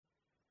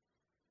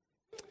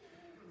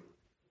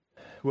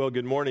Well,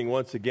 good morning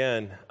once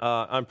again.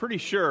 I'm pretty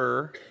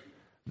sure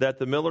that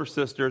the Miller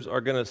sisters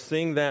are going to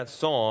sing that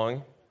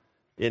song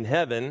in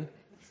heaven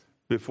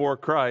before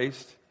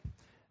Christ,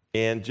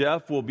 and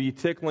Jeff will be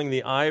tickling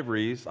the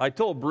ivories. I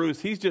told Bruce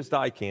he's just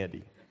eye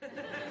candy.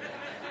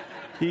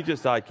 He's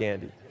just eye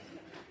candy.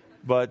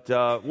 But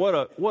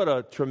what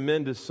a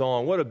tremendous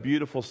song. What a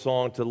beautiful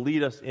song to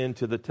lead us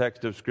into the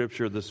text of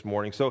Scripture this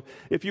morning. So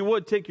if you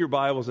would, take your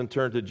Bibles and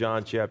turn to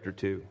John chapter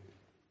 2.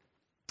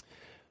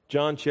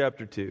 John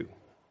chapter 2.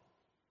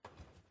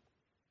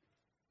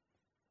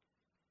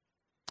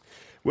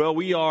 Well,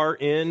 we are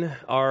in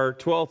our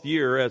 12th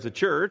year as a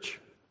church,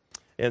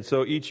 and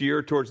so each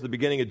year towards the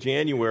beginning of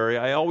January,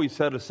 I always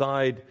set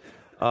aside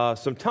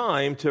some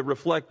time to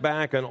reflect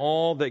back on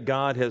all that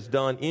God has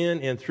done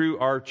in and through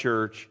our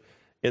church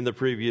in the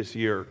previous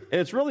year.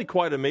 And it's really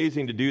quite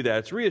amazing to do that.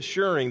 It's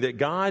reassuring that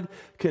God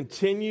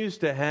continues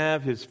to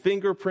have His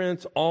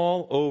fingerprints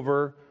all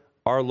over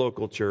our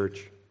local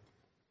church.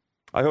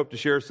 I hope to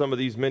share some of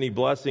these many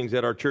blessings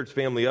at our church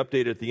family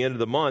update at the end of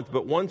the month,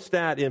 but one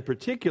stat in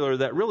particular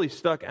that really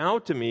stuck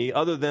out to me,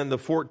 other than the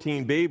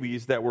 14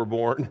 babies that were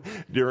born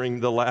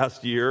during the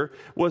last year,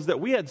 was that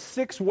we had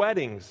 6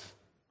 weddings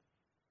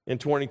in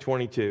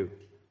 2022.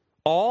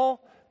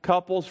 All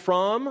couples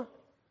from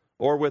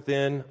or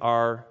within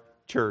our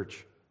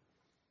church.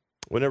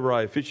 Whenever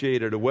I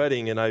officiated a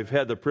wedding, and I've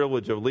had the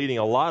privilege of leading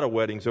a lot of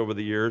weddings over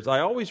the years,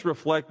 I always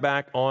reflect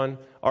back on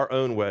our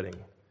own wedding.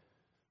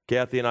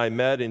 Kathy and I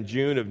met in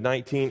June of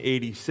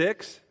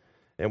 1986,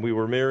 and we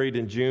were married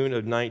in June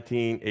of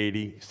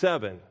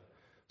 1987.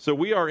 So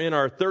we are in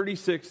our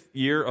 36th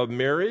year of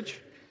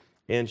marriage,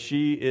 and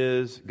she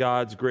is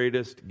God's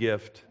greatest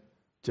gift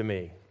to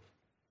me.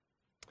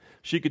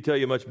 She could tell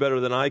you much better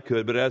than I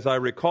could, but as I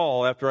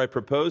recall, after I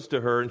proposed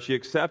to her and she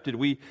accepted,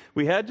 we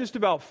had just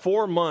about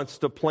 4 months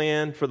to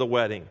plan for the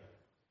wedding.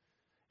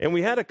 And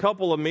we had a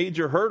couple of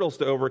major hurdles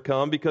to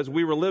overcome because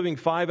we were living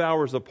 5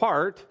 hours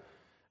apart.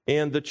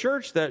 And the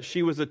church that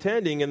she was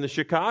attending in the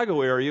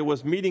Chicago area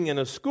was meeting in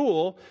a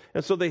school,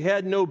 and so they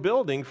had no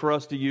building for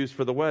us to use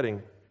for the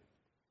wedding.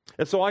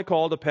 And so I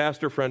called a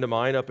pastor friend of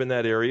mine up in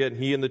that area, and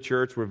he and the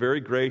church were very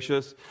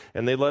gracious,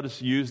 and they let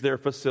us use their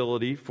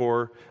facility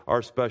for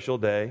our special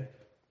day.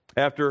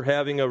 After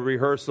having a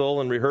rehearsal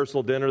and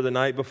rehearsal dinner the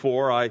night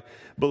before, I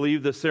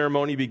believe the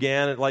ceremony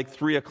began at like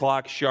 3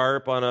 o'clock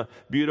sharp on a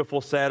beautiful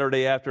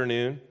Saturday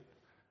afternoon.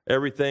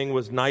 Everything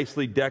was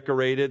nicely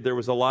decorated. There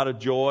was a lot of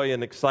joy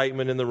and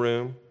excitement in the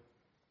room.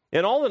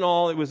 And all in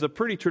all, it was a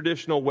pretty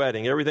traditional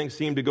wedding. Everything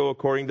seemed to go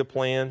according to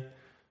plan.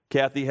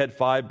 Kathy had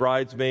 5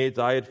 bridesmaids.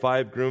 I had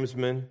 5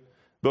 groomsmen.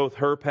 Both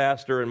her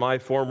pastor and my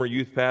former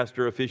youth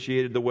pastor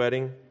officiated the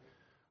wedding.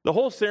 The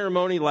whole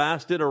ceremony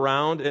lasted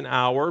around an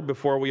hour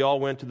before we all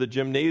went to the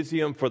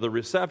gymnasium for the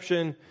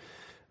reception.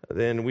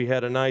 Then we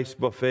had a nice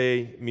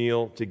buffet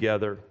meal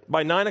together.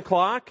 By 9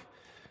 o'clock,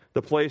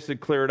 the place had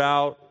cleared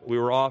out. We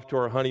were off to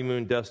our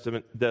honeymoon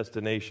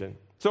destination.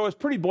 So it's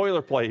pretty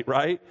boilerplate,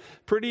 right?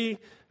 Pretty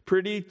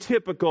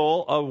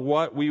typical of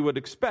what we would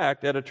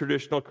expect at a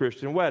traditional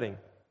Christian wedding.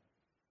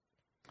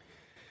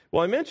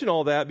 Well, I mention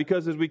all that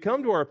because as we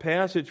come to our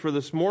passage for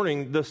this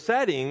morning, the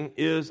setting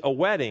is a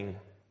wedding.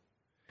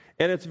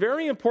 And it's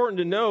very important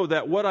to know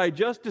that what I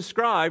just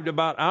described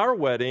about our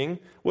wedding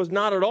was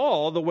not at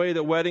all the way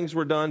that weddings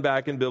were done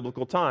back in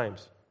biblical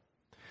times.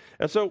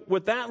 And so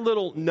with that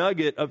little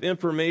nugget of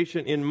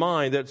information in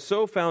mind that's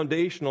so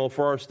foundational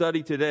for our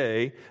study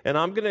today, and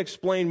I'm going to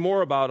explain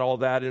more about all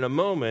that in a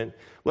moment,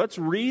 let's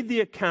read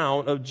the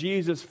account of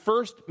Jesus'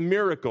 first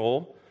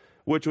miracle,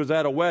 which was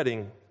at a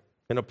wedding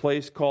in a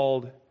place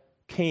called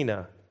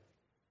Cana.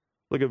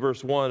 Look at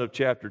verse 1 of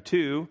chapter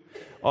 2.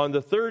 On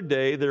the 3rd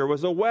day there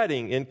was a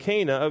wedding in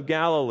Cana of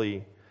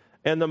Galilee,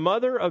 and the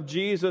mother of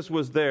Jesus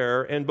was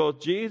there, and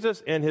both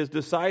Jesus and his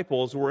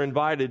disciples were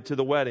invited to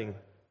the wedding.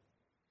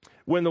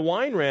 When the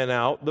wine ran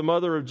out, the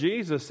mother of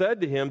Jesus said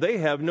to him, "They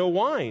have no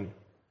wine."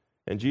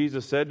 And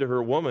Jesus said to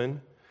her,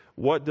 "Woman,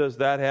 what does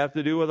that have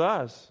to do with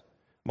us?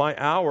 My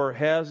hour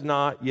has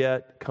not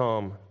yet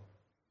come."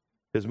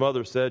 His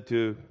mother said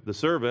to the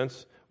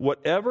servants,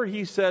 "Whatever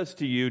he says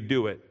to you,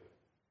 do it."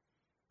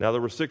 Now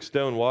there were 6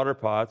 stone water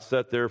pots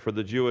set there for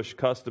the Jewish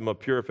custom of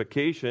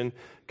purification,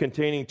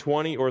 containing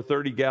 20 or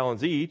 30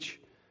 gallons each.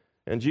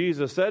 And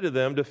Jesus said to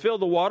them to fill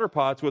the water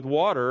pots with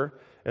water,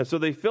 and so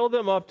they filled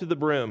them up to the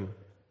brim.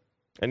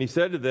 And he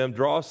said to them,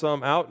 "Draw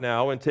some out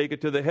now and take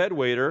it to the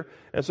headwaiter."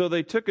 And so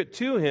they took it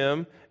to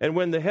him. And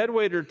when the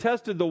headwaiter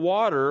tested the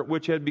water,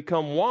 which had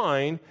become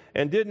wine,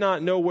 and did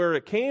not know where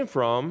it came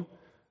from,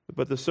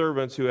 but the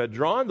servants who had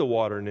drawn the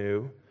water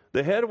knew,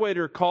 the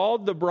headwaiter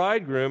called the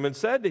bridegroom and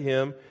said to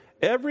him,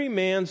 "Every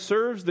man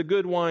serves the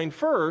good wine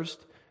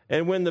first,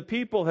 and when the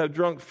people have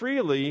drunk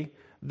freely,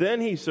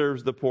 then he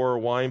serves the poorer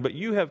wine, but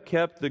you have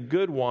kept the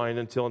good wine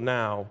until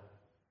now."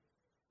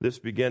 This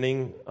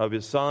beginning of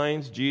his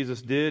signs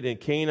Jesus did in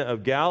Cana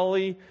of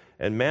Galilee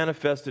and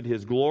manifested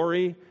his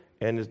glory,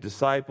 and his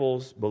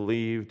disciples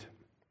believed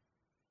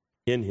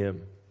in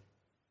him.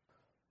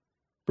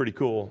 Pretty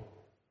cool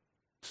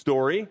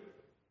story.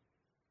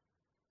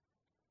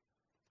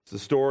 It's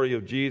the story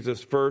of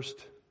Jesus'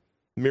 first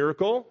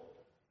miracle.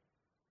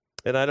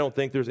 And I don't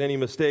think there's any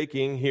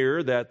mistaking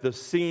here that the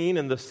scene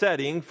and the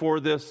setting for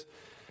this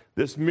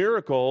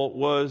miracle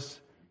was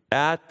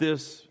at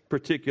this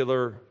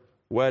particular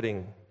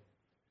wedding.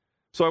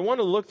 So I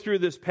want to look through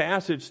this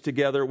passage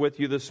together with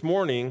you this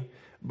morning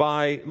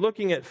by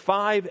looking at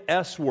 5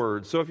 S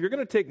words. So if you're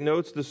going to take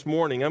notes this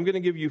morning, I'm going to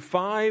give you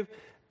 5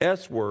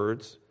 S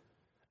words,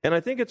 and I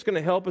think it's going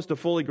to help us to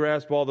fully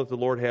grasp all that the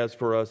Lord has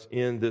for us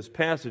in this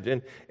passage.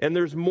 And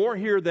there's more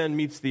here than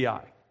meets the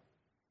eye.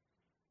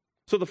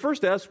 So the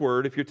first S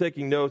word, if you're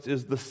taking notes,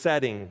 is the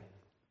setting.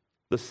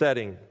 The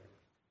setting.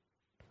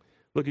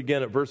 Look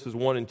again at verses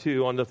 1 and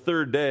 2. On the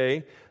third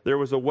day, there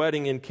was a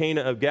wedding in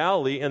Cana of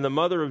Galilee, and the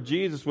mother of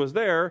Jesus was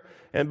there,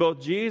 and both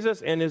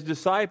Jesus and his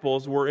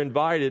disciples were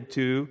invited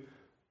to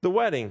the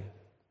wedding.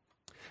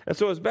 And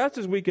so as best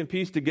as we can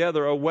piece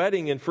together, a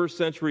wedding in first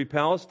century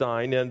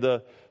Palestine and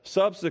the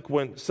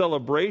subsequent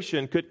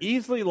celebration could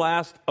easily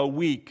last a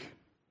week,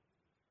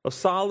 a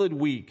solid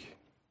week.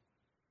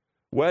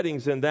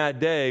 Weddings in that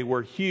day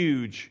were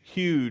huge,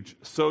 huge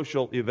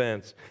social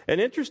events.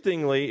 And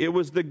interestingly, it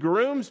was the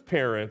groom's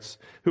parents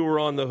who were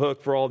on the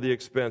hook for all the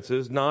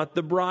expenses, not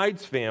the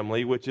bride's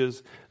family, which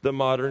is the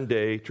modern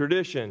day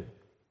tradition.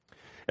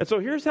 And so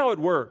here's how it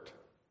worked.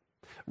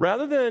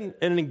 Rather than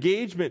an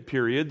engagement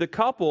period, the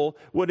couple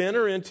would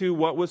enter into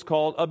what was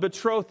called a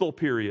betrothal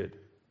period.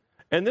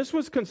 And this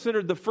was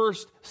considered the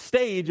first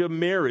stage of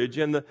marriage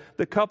and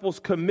the couple's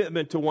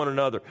commitment to one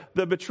another.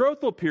 The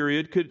betrothal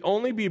period could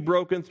only be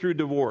broken through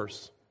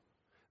divorce.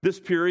 This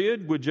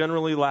period would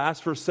generally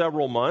last for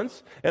several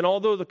months, and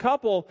although the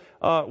couple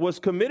was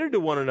committed to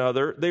one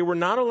another, they were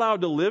not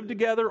allowed to live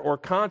together or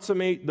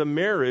consummate the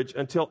marriage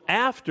until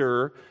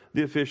after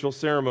the official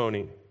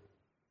ceremony.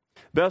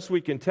 Best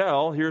we can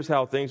tell, here's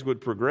how things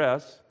would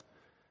progress.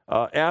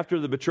 After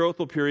the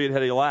betrothal period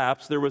had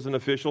elapsed, there was an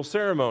official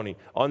ceremony.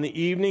 On the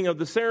evening of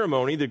the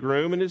ceremony, the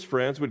groom and his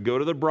friends would go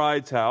to the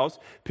bride's house,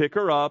 pick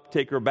her up,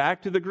 take her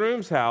back to the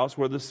groom's house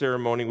where the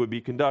ceremony would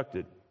be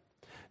conducted.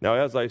 Now,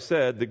 as I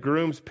said, the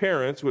groom's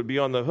parents would be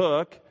on the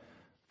hook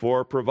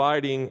for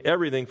providing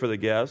everything for the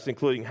guests,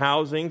 including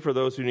housing for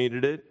those who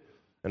needed it,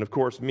 and of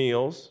course,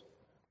 meals.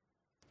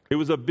 It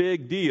was a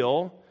big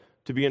deal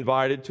to be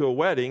invited to a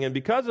wedding, and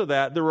because of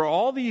that, there were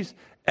all these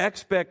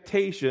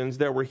expectations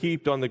that were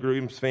heaped on the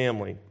groom's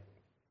family.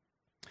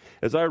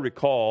 As I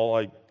recall,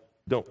 I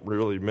don't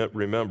really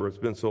remember, it's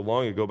been so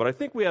long ago, but I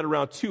think we had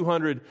around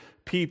 200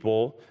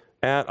 people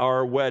at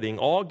our wedding,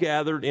 all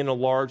gathered in a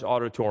large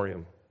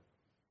auditorium.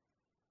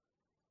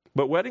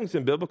 But weddings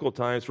in biblical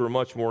times were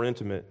much more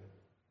intimate.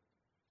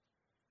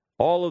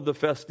 All of the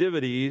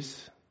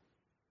festivities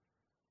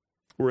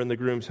were in the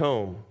groom's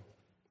home.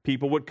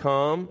 People would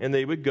come and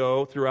they would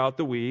go throughout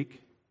the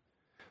week.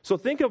 So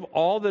think of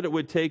all that it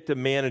would take to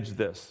manage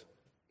this.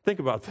 Think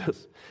about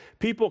this.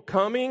 People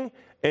coming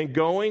and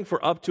going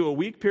for up to a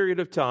week period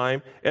of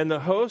time, and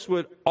the host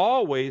would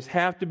always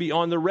have to be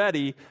on the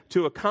ready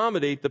to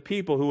accommodate the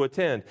people who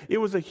attend. It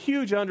was a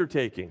huge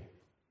undertaking.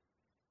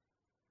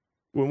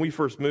 When we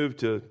first moved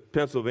to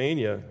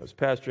Pennsylvania, I was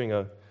pastoring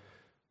a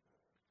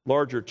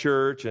larger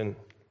church, and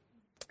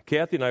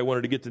Kathy and I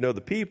wanted to get to know the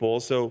people,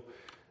 so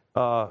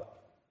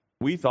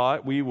we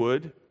thought we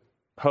would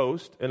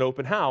host an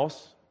open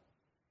house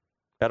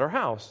at our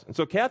house. And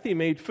so Kathy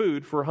made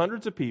food for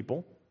hundreds of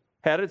people,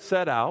 had it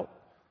set out.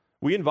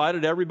 We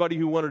invited everybody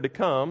who wanted to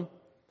come,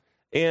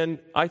 and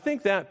I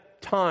think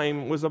that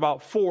time was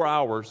about 4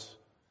 hours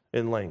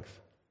in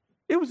length.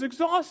 It was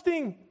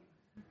exhausting.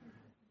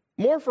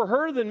 More for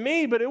her than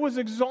me, but it was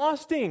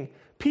exhausting.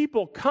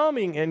 People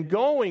coming and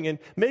going and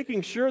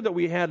making sure that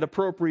we had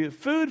appropriate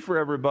food for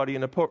everybody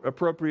and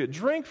appropriate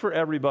drink for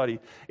everybody.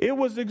 It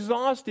was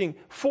exhausting.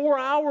 4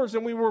 hours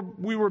and we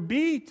were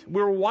beat.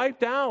 We were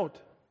wiped out.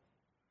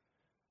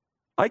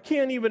 I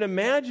can't even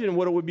imagine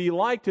what it would be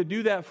like to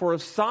do that for a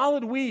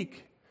solid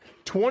week,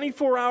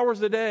 24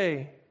 hours a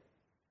day,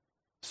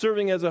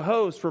 serving as a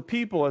host for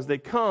people as they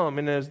come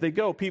and as they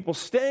go, people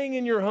staying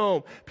in your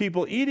home,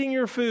 people eating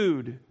your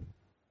food,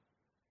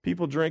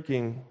 people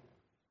drinking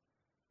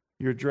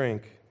your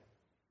drink.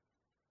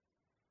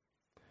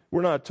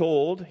 We're not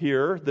told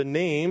here the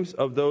names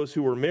of those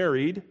who were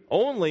married,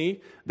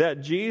 only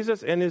that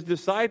Jesus and his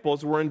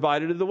disciples were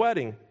invited to the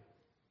wedding.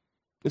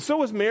 And so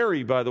was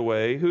Mary, by the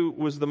way, who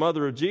was the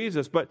mother of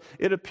Jesus. But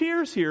it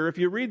appears here, if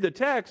you read the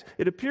text,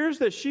 it appears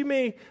that she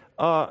may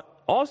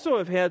also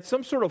have had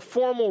some sort of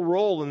formal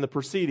role in the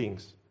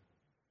proceedings.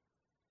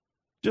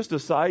 Just a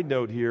side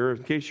note here,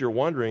 in case you're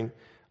wondering,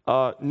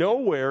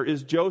 nowhere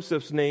is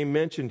Joseph's name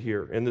mentioned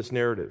here in this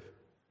narrative.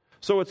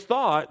 So it's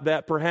thought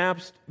that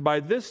perhaps by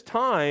this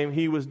time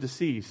he was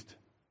deceased.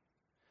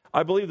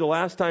 I believe the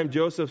last time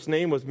Joseph's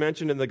name was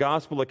mentioned in the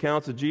gospel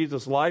accounts of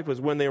Jesus' life was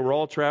when they were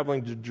all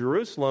traveling to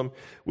Jerusalem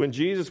when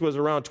Jesus was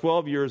around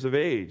 12 years of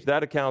age.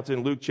 That account's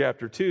in Luke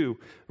chapter 2,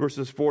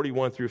 verses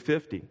 41 through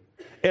 50.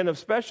 And of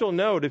special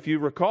note, if you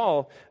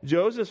recall,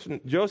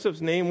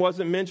 Joseph's name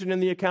wasn't mentioned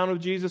in the account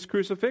of Jesus'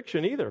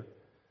 crucifixion either.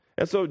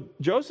 And so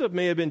Joseph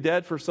may have been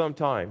dead for some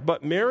time,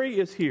 but Mary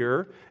is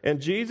here,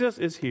 and Jesus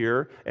is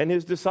here, and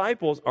his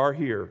disciples are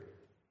here.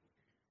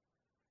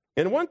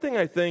 And one thing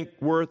I think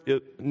worth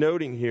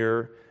noting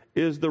here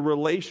is the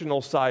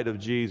relational side of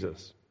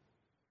Jesus.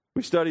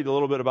 We studied a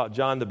little bit about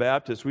John the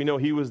Baptist. We know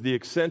he was the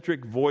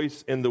eccentric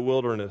voice in the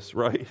wilderness,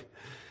 right?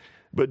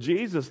 But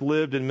Jesus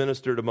lived and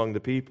ministered among the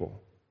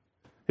people.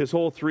 His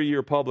whole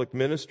 3-year public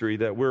ministry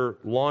that we're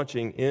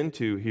launching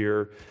into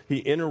here,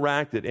 he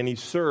interacted and he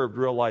served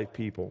real-life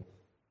people.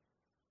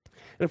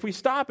 And if we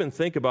stop and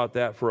think about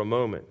that for a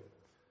moment,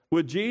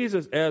 with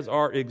Jesus as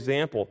our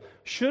example,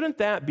 shouldn't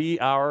that be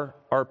our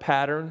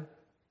pattern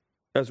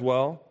as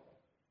well?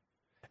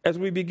 As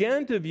we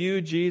begin to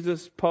view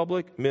Jesus'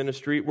 public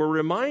ministry, we're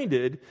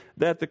reminded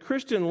that the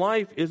Christian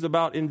life is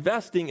about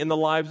investing in the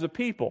lives of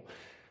people.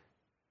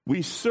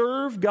 We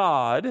serve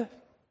God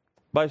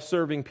by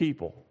serving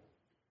people.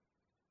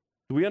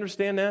 Do we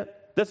understand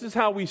that? This is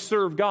how we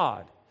serve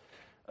God.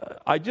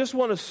 I just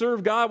want to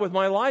serve God with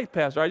my life,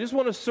 Pastor. I just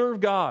want to serve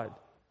God.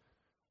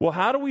 Well,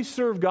 how do we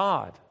serve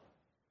God?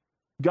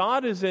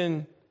 God is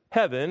in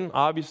heaven.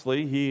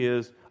 Obviously, he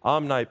is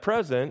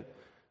omnipresent,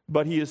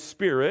 but he is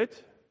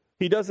spirit.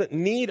 He doesn't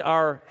need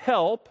our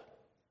help.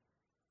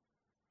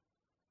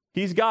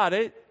 He's got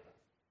it.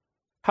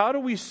 How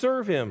do we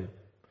serve him?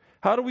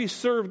 How do we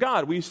serve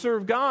God? We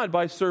serve God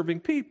by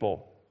serving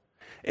people.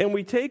 And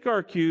we take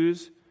our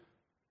cues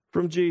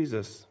from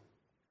Jesus.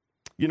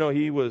 You know,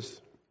 he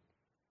was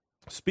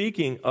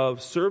speaking of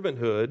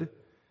servanthood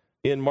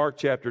in Mark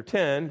chapter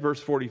 10,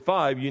 verse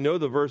 45. You know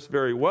the verse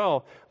very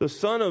well. The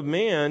Son of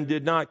Man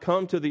did not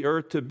come to the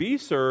earth to be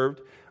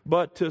served,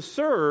 but to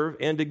serve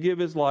and to give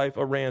his life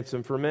a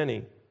ransom for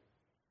many.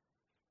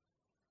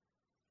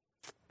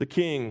 The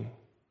King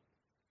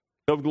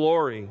of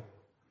glory,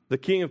 the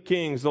King of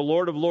kings, the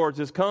Lord of lords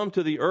has come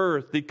to the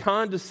earth. He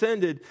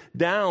condescended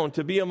down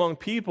to be among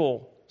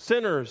people,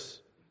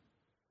 sinners.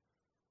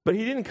 But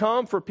he didn't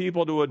come for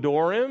people to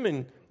adore him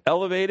and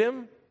elevate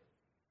him,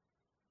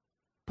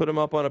 put him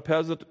up on a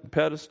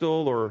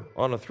pedestal or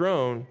on a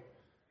throne,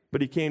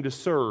 but he came to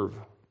serve.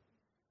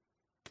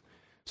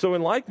 So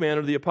in like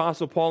manner, the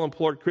Apostle Paul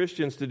implored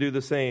Christians to do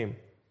the same.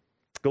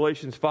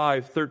 Galatians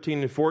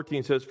 5:13 and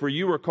 14 says, "For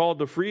you are called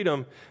to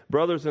freedom,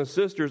 brothers and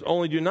sisters,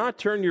 only do not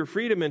turn your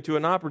freedom into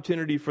an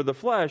opportunity for the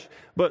flesh,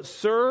 but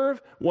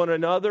serve one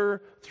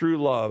another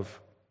through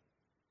love.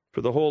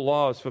 For the whole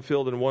law is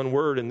fulfilled in one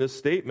word in this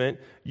statement,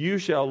 you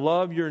shall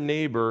love your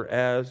neighbor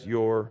as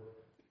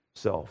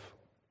yourself."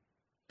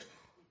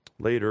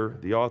 Later,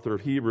 the author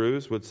of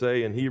Hebrews would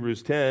say in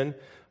Hebrews 10,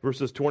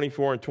 verses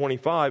 24 and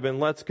 25, "And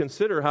let's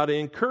consider how to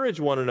encourage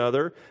one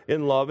another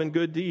in love and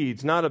good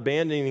deeds, not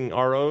abandoning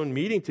our own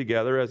meeting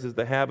together, as is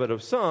the habit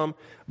of some,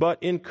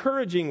 but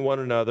encouraging one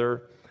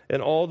another,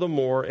 and all the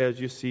more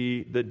as you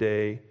see the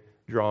day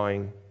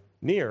drawing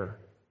near."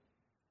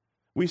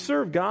 We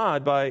serve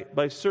God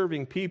by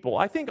serving people.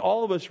 I think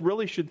all of us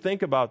really should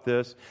think about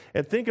this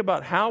and think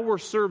about how we're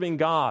serving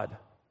God.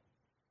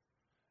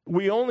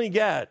 We only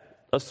get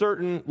a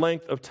certain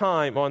length of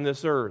time on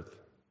this earth,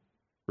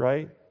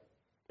 right?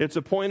 It's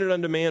appointed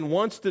unto man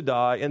once to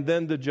die and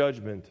then the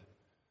judgment.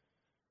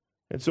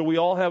 And so we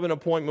all have an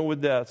appointment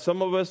with death.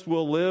 Some of us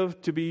will live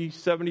to be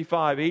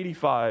 75,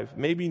 85,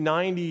 maybe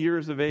 90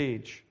 years of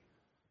age.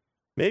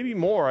 Maybe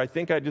more. I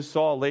think I just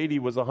saw a lady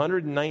was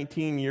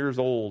 119 years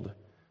old.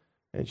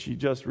 And she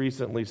just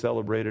recently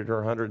celebrated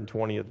her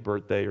 120th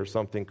birthday or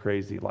something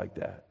crazy like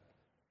that.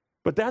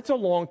 But that's a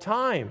long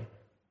time.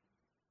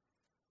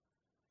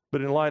 But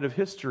in light of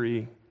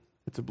history,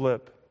 it's a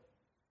blip.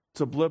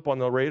 It's a blip on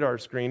the radar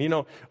screen. You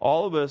know,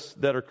 all of us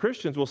that are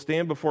Christians will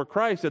stand before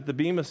Christ at the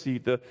Bema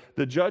seat,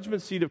 the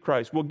judgment seat of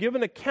Christ. We'll give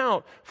an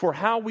account for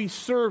how we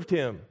served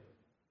him.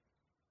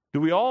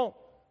 Do we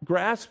all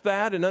grasp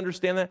that and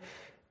understand that?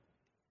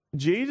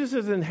 Jesus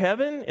is in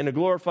heaven in a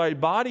glorified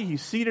body.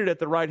 He's seated at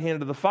the right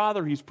hand of the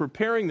Father. He's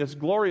preparing this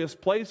glorious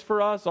place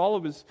for us, all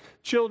of his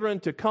children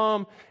to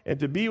come and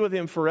to be with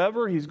him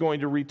forever. He's going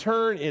to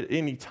return at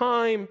any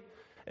time.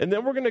 And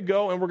then we're going to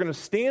go and we're going to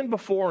stand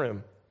before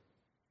him.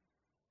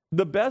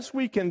 The best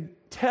we can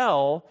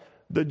tell,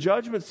 the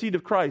judgment seat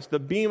of Christ, the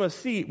Bema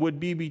seat, would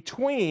be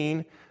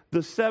between the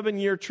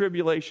 7-year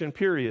tribulation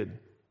period.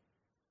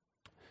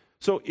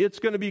 So it's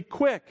going to be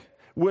quick.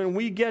 When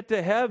we get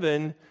to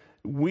heaven,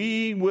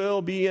 we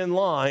will be in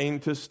line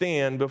to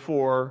stand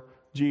before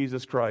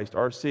Jesus Christ,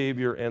 our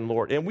Savior and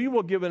Lord. And we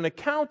will give an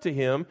account to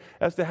him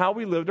as to how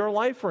we lived our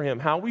life for him,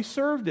 how we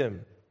served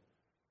him.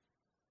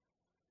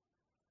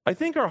 I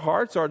think our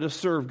hearts are to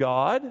serve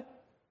God,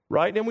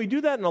 right? And we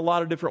do that in a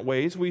lot of different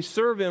ways. We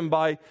serve him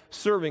by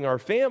serving our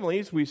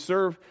families. We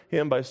serve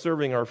him by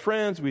serving our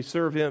friends. We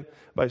serve him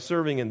by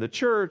serving in the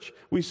church.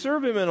 We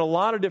serve him in a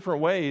lot of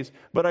different ways.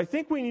 But I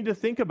think we need to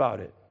think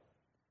about it.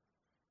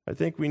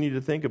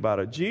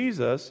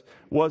 Jesus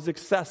was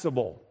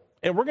accessible.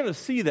 And we're going to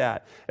see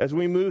that as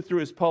we move through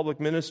his public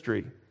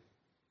ministry.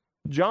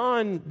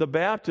 John the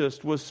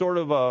Baptist was sort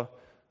of a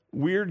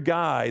weird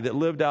guy that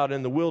lived out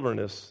in the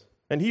wilderness.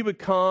 And he would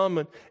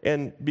come,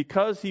 and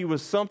because he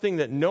was something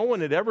that no one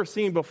had ever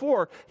seen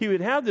before, he would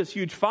have this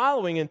huge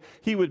following, and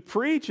he would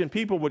preach, and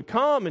people would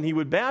come, and he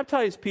would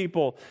baptize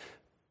people.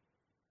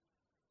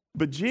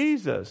 But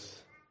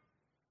Jesus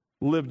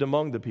lived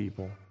among the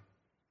people.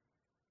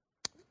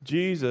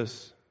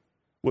 Jesus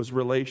was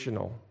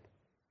relational.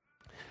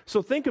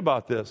 So think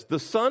about this. The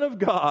Son of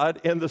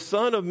God and the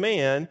Son of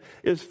Man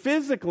is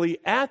physically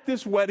at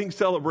this wedding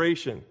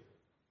celebration.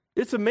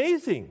 It's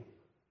amazing.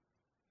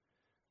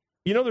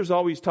 You know, there's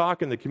always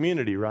talk in the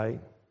community,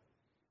 right?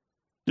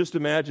 Just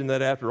imagine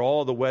that after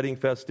all the wedding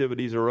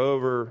festivities are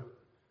over,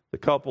 the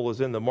couple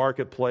is in the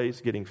marketplace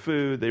getting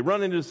food. They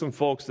run into some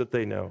folks that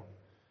they know.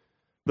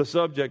 The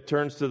subject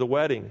turns to the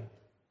wedding,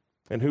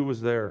 and who was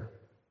there?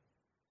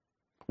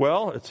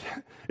 Well,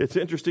 it's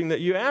interesting that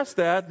you ask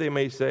that, they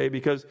may say,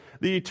 because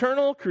the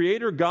eternal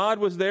creator God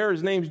was there.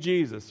 His name's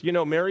Jesus. You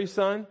know Mary's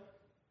son?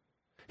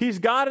 He's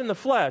God in the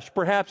flesh.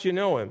 Perhaps you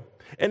know him.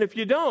 And if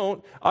you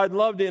don't, I'd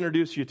love to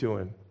introduce you to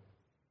him.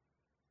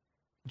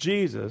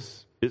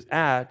 Jesus is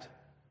at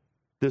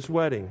this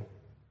wedding.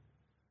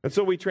 And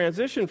so we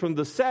transition from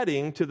the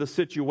setting to the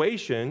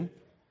situation,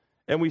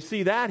 and we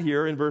see that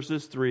here in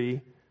verses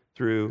 3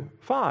 through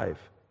 5.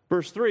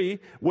 Verse 3,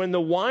 when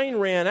the wine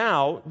ran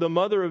out, the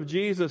mother of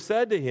Jesus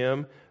said to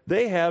him,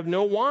 "They have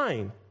no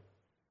wine."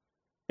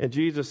 And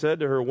Jesus said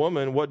to her,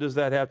 "Woman, what does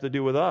that have to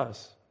do with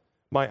us?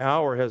 My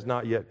hour has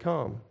not yet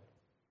come."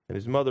 And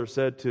his mother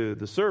said to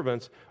the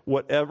servants,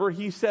 "Whatever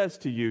he says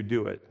to you,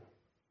 do it."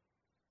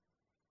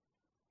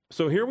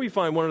 So here we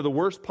find one of the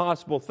worst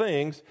possible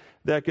things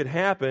that could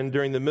happen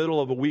during the middle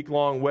of a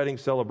week-long wedding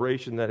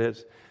celebration that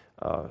has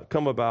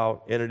come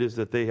about, and it is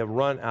that they have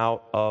run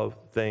out of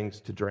things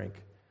to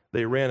drink.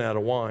 They ran out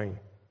of wine.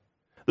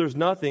 There's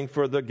nothing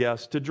for the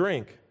guests to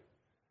drink.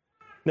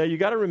 Now, you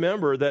got to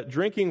remember that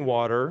drinking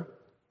water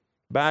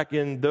back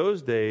in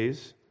those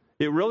days,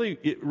 it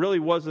really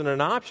wasn't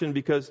an option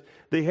because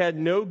they had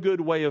no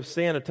good way of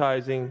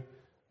sanitizing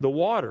the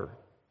water.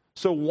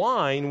 So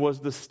wine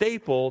was the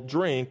staple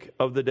drink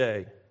of the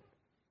day.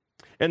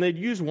 And they'd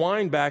use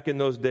wine back in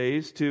those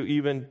days to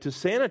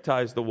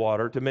sanitize the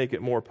water, to make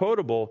it more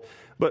potable.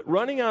 But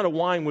running out of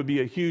wine would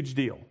be a huge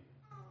deal.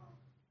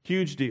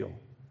 Huge deal.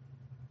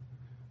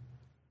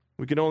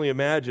 We can only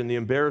imagine the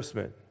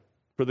embarrassment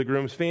for the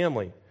groom's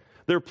family.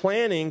 Their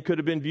planning could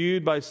have been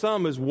viewed by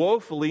some as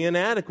woefully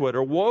inadequate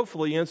or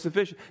woefully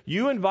insufficient.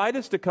 You invite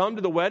us to come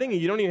to the wedding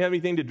and you don't even have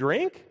anything to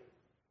drink?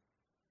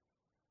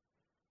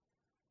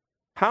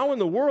 How in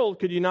the world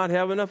could you not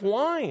have enough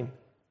wine?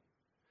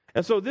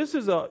 And so this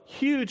is a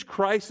huge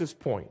crisis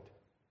point.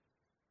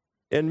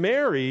 And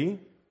Mary,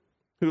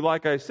 who,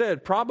 like I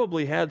said,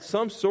 probably had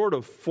some sort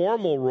of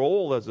formal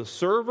role as a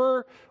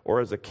server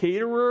or as a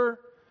caterer,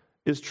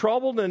 is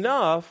troubled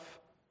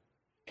enough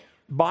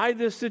by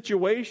this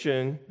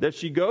situation that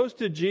she goes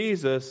to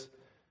Jesus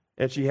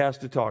and she has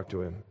to talk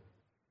to him.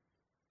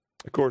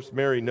 Of course,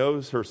 Mary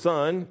knows her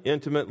son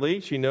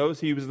intimately. She knows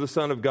he was the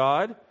Son of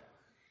God.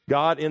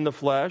 God in the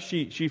flesh.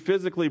 She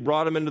physically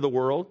brought him into the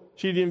world.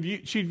 She'd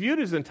viewed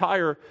his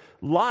entire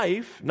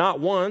life. Not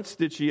once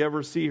did she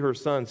ever see her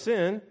son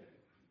sin.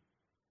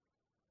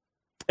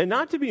 And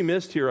not to be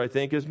missed here, I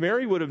think, is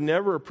Mary would have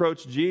never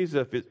approached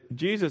Jesus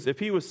if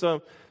he was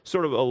some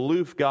sort of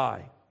aloof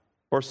guy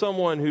or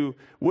someone who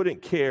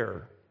wouldn't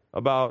care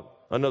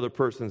about another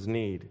person's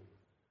need.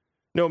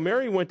 No,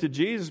 Mary went to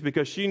Jesus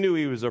because she knew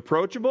he was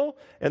approachable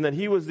and that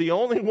he was the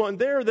only one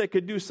there that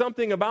could do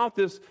something about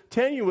this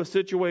tenuous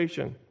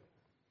situation.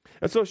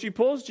 And so she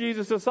pulls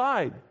Jesus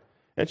aside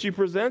and she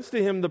presents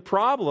to him the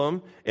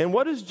problem. And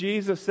what does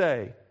Jesus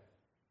say?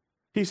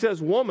 He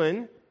says,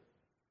 "Woman,"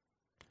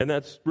 and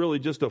that's really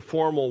just a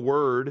formal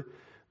word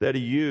that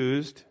he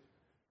used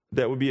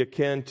that would be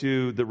akin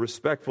to the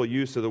respectful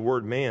use of the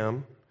word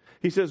ma'am.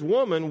 He says,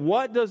 "Woman,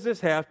 what does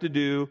this have to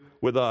do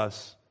with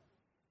us?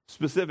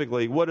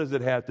 Specifically, what does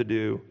it have to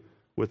do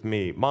with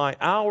me? My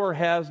hour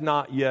has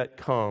not yet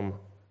come."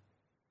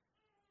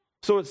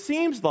 So it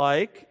seems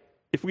like,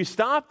 if we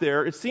stop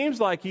there, it seems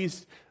like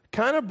he's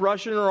kind of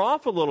brushing her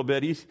off a little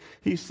bit.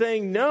 He's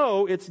saying,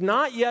 no, it's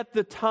not yet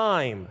the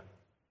time.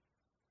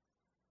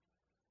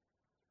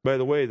 By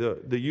the way,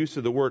 the use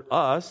of the word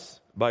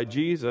us by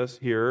Jesus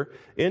here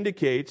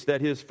indicates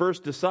that his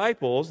first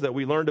disciples that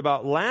we learned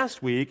about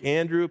last week,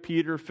 Andrew,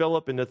 Peter,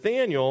 Philip, and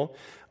Nathaniel,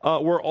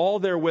 were all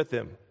there with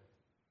him.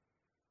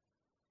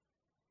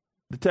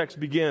 The text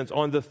begins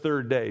on the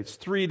third day. It's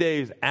 3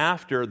 days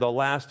after the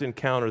last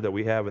encounter that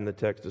we have in the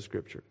text of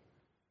Scripture.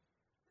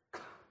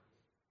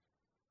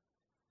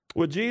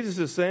 What Jesus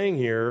is saying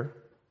here,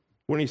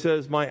 when he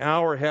says, "My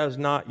hour has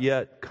not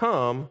yet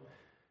come,"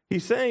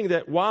 he's saying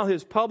that while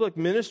his public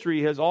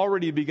ministry has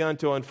already begun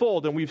to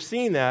unfold, and we've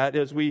seen that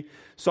as we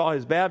saw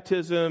his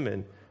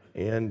baptism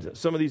and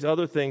some of these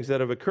other things that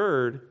have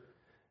occurred,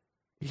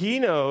 he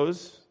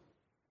knows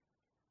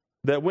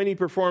that when he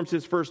performs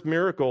his first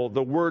miracle,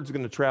 the word's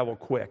going to travel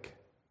quick.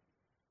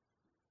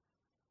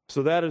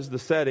 So that is the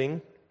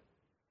setting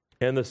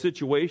and the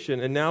situation,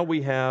 and now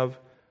we have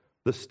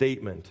the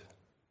statement.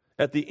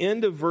 at the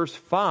end of verse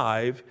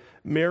 5,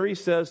 Mary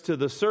says to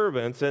the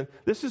servants, and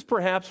this is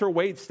perhaps her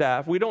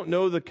waitstaff. We don't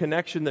know the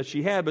connection that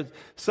she had, but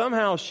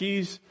somehow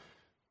she's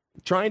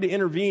trying to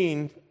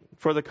intervene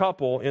for the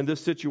couple in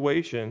this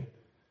situation.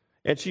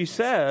 And she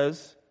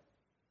says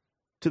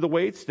to the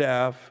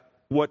waitstaff,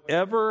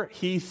 whatever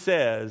he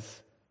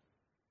says,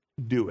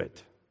 do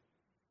it.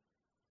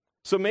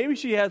 So maybe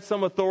she had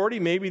some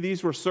authority. Maybe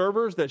these were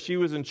servers that she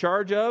was in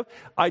charge of.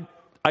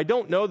 I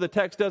don't know. The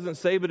text doesn't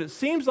say, but it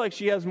seems like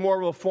she has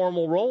more of a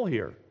formal role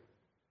here.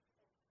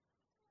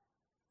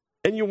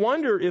 And you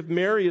wonder if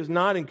Mary is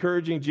not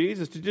encouraging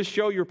Jesus to just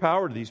show your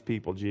power to these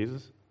people,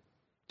 Jesus.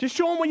 Just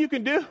show them what you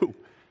can do.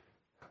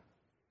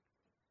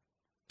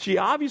 She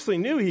obviously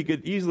knew he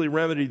could easily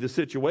remedy the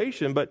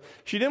situation, but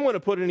she didn't want to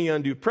put any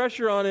undue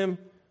pressure on him.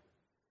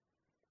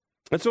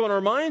 And so in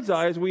our mind's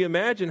eyes, we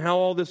imagine how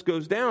all this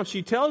goes down.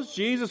 She tells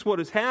Jesus what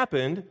has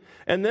happened,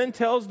 and then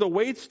tells the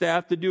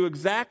waitstaff to do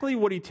exactly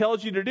what he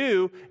tells you to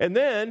do, and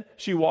then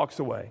she walks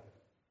away.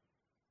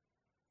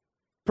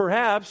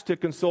 Perhaps to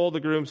console the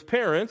groom's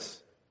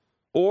parents,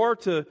 or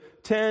to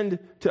tend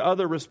to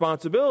other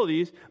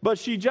responsibilities, but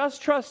she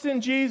just trusts in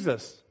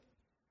Jesus.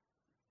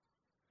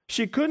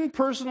 She couldn't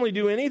personally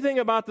do anything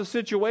about the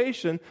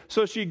situation,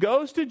 so she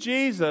goes to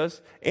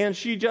Jesus, and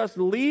she just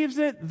leaves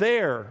it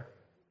there.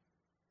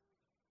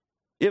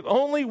 If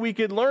only we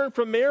could learn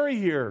from Mary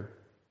here.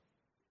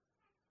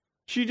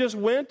 She just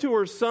went to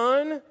her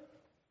son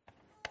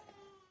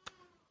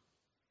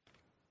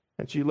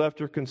and she left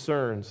her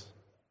concerns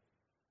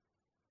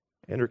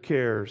and her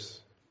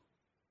cares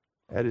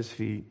at his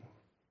feet.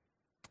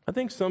 I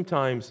think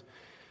sometimes,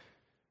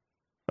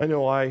 I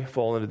know I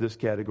fall into this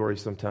category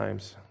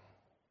sometimes.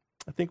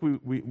 I think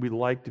we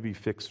like to be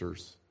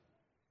fixers.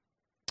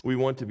 We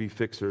want to be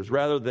fixers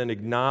rather than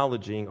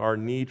acknowledging our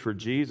need for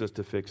Jesus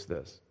to fix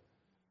this.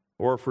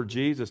 Or for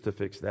Jesus to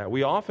fix that.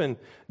 We often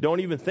don't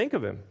even think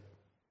of him.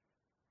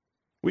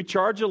 We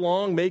charge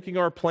along making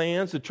our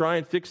plans to try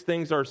and fix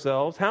things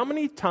ourselves. How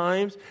many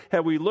times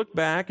have we looked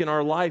back in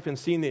our life and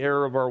seen the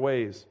error of our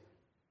ways?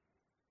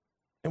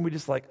 And we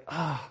just like,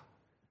 I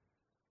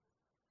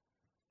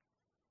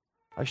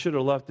should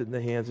have left it in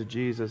the hands of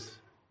Jesus.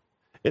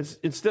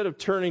 Instead of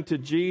turning to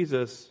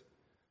Jesus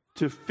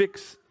to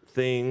fix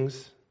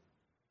things,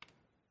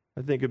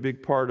 I think a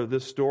big part of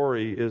this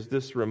story is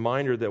this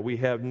reminder that we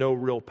have no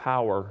real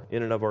power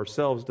in and of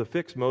ourselves to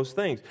fix most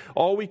things.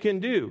 All we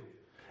can do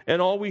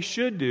and all we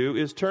should do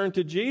is turn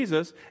to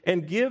Jesus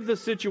and give the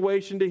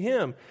situation to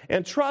him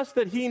and trust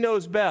that he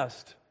knows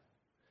best.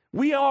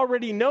 We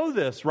already know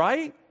this,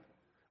 right?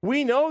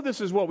 We know this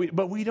is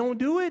but we don't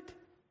do it.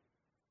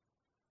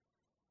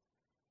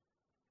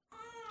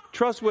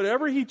 Trust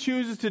whatever he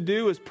chooses to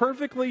do is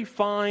perfectly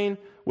fine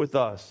with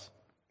us.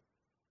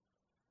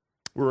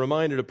 We're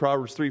reminded of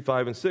Proverbs 3,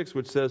 5, and 6,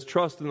 which says,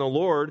 trust in the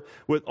Lord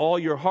with all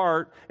your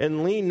heart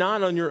and lean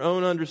not on your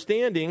own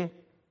understanding.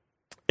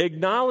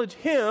 Acknowledge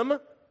him,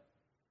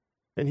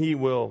 and he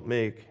will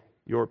make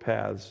your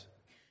paths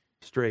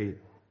straight.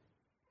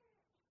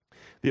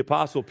 The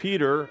Apostle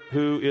Peter,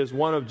 who is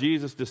one of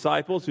Jesus'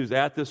 disciples, who's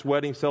at this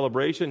wedding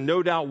celebration,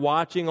 no doubt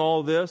watching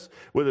all this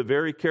with a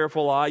very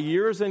careful eye,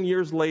 years and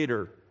years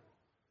later,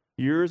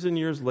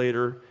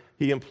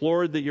 he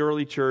implored the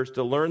early church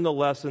to learn the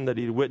lesson that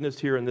he'd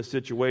witnessed here in this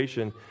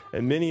situation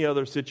and many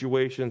other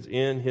situations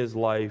in his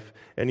life.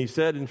 And he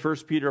said in 1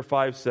 Peter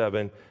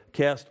 5:7,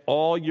 cast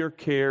all your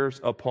cares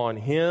upon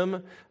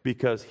him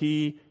because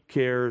he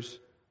cares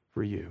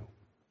for you.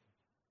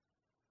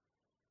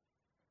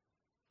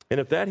 And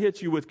if that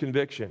hits you with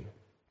conviction,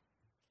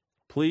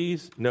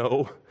 please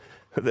know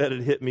that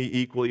it hit me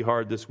equally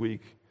hard this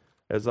week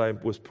as I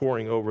was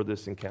poring over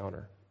this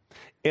encounter.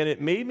 And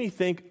it made me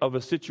think of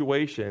a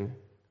situation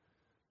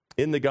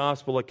in the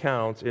gospel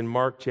accounts in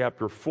Mark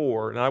chapter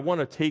 4. And I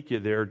want to take you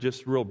there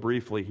just real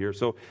briefly here.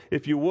 So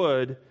if you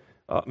would,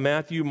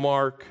 Matthew,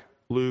 Mark,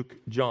 Luke,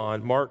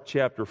 John, Mark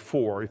chapter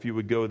 4, if you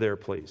would go there,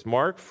 please.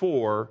 Mark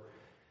 4,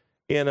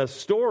 and a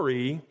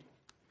story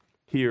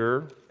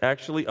here,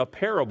 actually a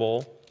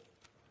parable,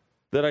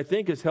 that I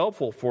think is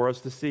helpful for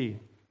us to see.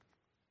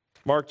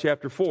 Mark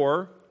chapter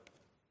 4,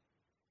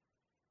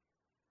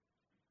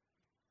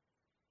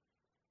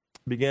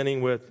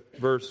 beginning with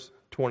verse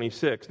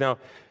 26. Now,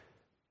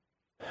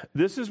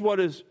 this is what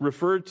is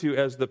referred to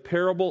as the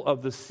parable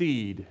of the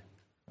seed,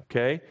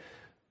 okay?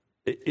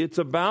 It's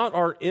about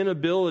our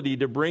inability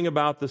to bring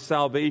about the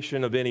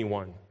salvation of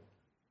anyone.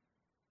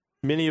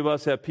 Many of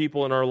us have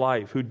people in our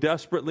life who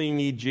desperately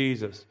need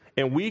Jesus,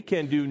 and we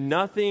can do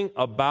nothing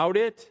about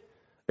it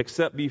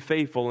except be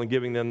faithful in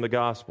giving them the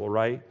gospel,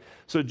 right?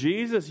 So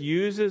Jesus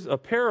uses a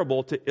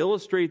parable to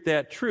illustrate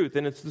that truth,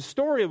 and it's the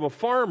story of a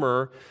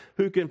farmer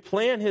who can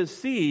plant his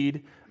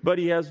seed, but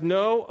he has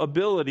no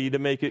ability to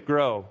make it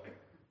grow.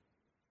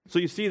 So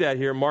you see that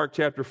here, Mark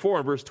chapter 4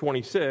 and verse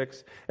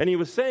 26. And he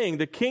was saying,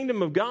 the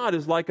kingdom of God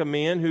is like a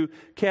man who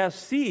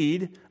casts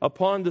seed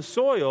upon the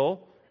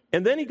soil,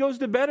 and then he goes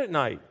to bed at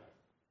night.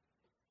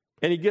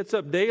 And he gets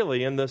up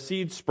daily, and the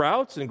seed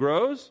sprouts and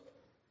grows.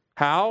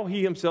 How?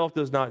 He himself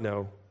does not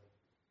know.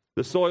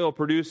 The soil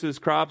produces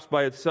crops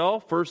by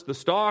itself, first the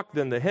stalk,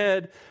 then the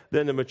head,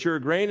 then the mature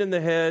grain in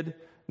the head.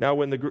 Now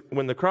when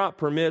the crop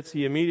permits,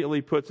 he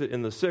immediately puts it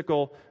in the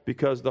sickle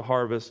because the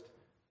harvest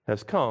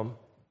has come.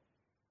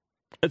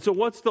 And so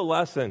what's the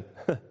lesson?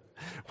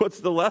 What's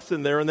the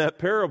lesson there in that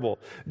parable?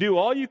 Do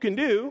all you can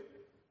do.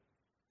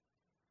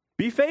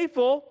 Be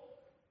faithful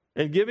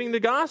in giving the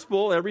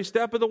gospel every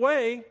step of the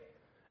way,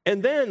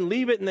 and then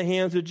leave it in the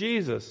hands of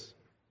Jesus.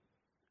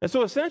 And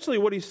so essentially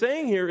what he's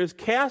saying here is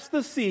cast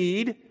the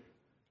seed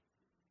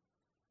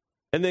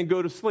and then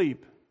go to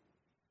sleep.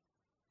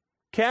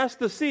 Cast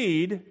the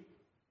seed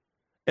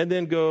and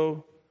then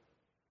go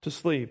to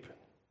sleep.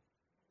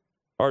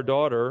 Our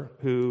daughter,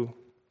 who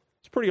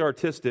is pretty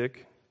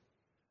artistic,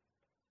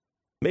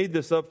 made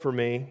this up for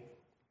me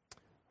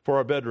for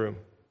our bedroom.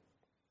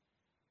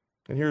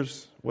 And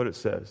here's what it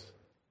says.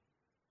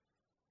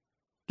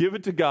 Give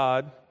it to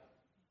God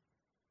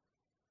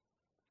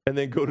and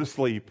then go to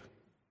sleep.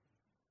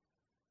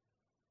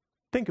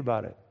 Think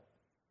about it.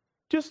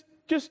 Just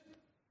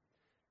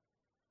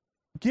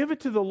give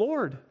it to the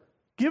Lord.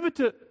 Give it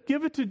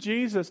to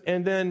Jesus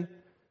and then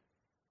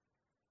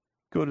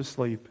go to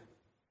sleep.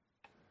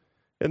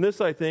 And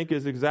this, I think,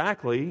 is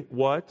exactly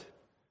what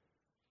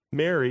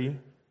Mary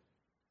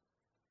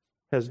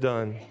has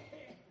done.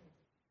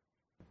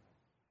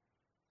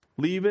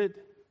 Leave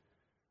it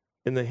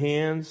in the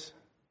hands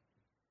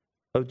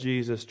of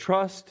Jesus.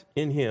 Trust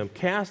in him.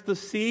 Cast the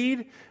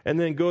seed and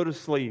then go to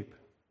sleep.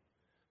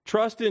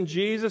 Trust in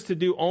Jesus to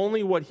do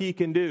only what he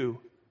can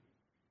do.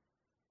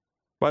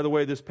 By the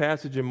way, this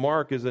passage in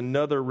Mark is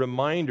another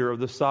reminder of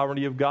the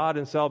sovereignty of God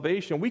and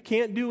salvation. We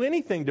can't do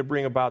anything to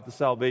bring about the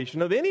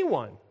salvation of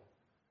anyone.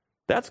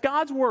 That's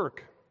God's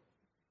work.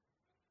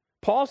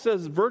 Paul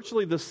says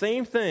virtually the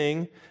same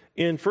thing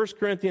in 1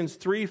 Corinthians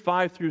 3,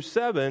 5 through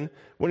 7,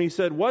 when he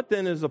said, "What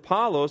then is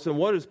Apollos and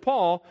what is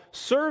Paul?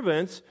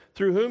 Servants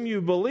through whom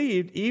you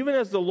believed, even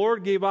as the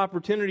Lord gave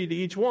opportunity to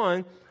each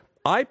one.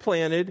 I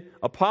planted,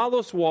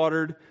 Apollos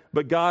watered,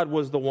 but God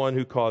was the one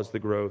who caused the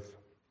growth.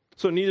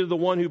 So neither the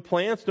one who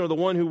plants nor the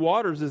one who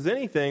waters is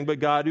anything, but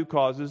God who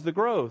causes the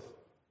growth."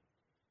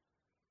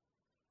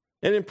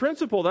 And in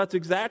principle, that's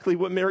exactly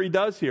what Mary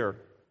does here,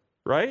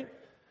 right?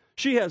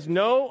 She has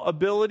no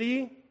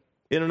ability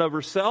in and of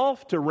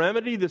herself to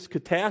remedy this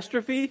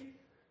catastrophe.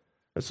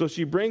 And so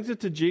she brings it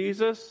to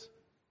Jesus,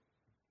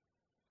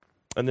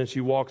 and then she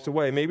walks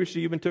away. Maybe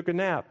she even took a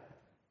nap.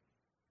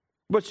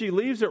 But she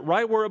leaves it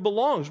right where it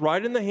belongs,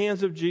 right in the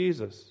hands of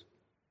Jesus.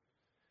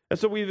 And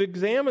so we've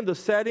examined the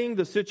setting,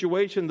 the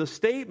situation, the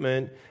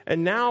statement,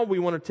 and now we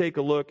want to take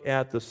a look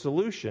at the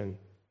solution.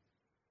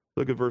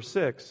 Look at verse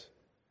 6.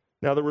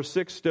 Now there were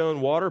 6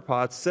 stone water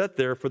pots set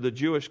there for the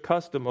Jewish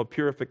custom of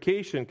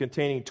purification,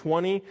 containing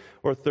 20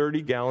 or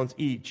 30 gallons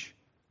each.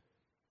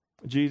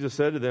 Jesus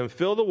said to them,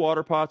 "Fill the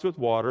water pots with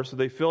water." So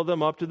they filled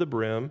them up to the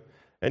brim.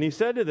 And he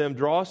said to them,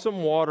 "Draw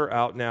some water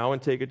out now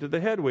and take it to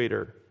the head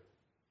waiter."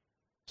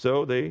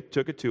 So they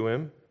took it to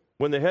him.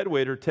 When the head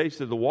waiter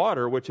tasted the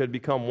water, which had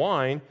become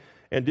wine,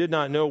 and did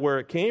not know where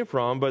it came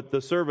from, but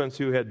the servants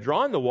who had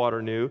drawn the water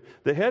knew,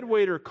 the head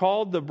waiter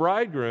called the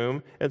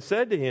bridegroom and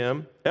said to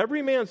him,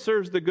 "Every man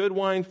serves the good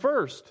wine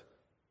first.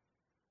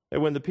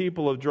 And when the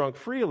people have drunk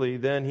freely,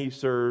 then he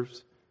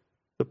serves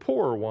the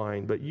poorer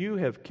wine. But you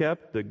have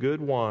kept the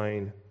good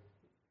wine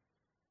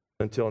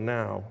until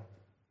now."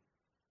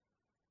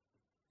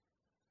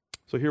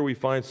 So here we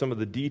find some of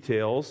the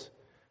details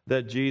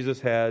that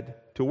Jesus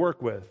had to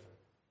work with.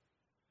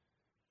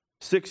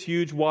 6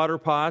 huge water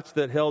pots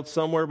that held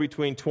somewhere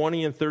between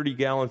 20 and 30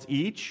 gallons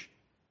each.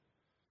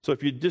 So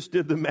if you just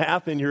did the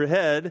math in your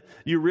head,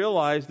 you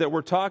realize that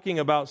we're talking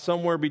about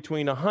somewhere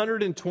between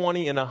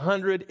 120 and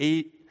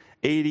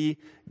 180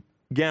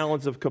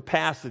 gallons of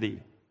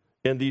capacity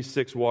in these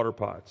 6 water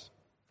pots.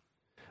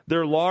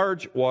 They're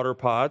large water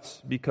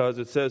pots because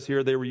it says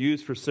here they were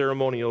used for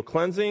ceremonial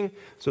cleansing,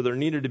 so there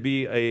needed to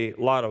be a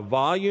lot of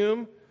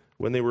volume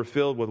when they were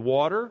filled with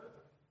water.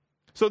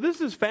 So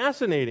this is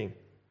fascinating.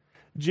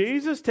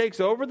 Jesus takes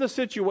over the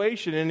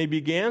situation and he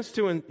begins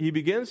to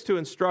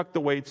instruct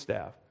the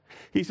waitstaff.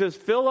 He says,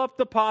 "Fill up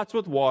the pots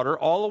with water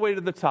all the way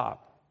to the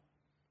top."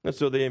 And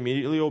so they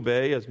immediately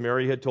obey, as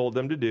Mary had told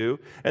them to do.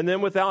 And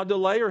then without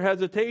delay or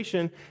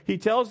hesitation, he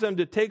tells them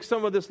to take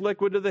some of this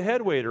liquid to the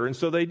head waiter, and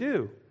so they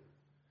do.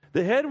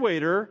 The head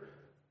waiter,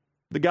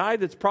 the guy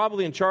that's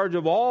probably in charge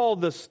of all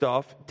this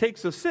stuff,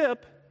 takes a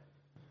sip,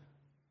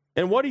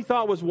 and what he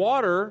thought was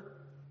water,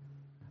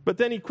 but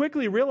then he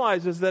quickly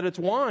realizes that it's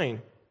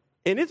wine.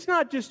 And it's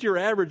not just your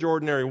average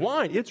ordinary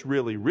wine. It's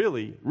really,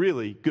 really,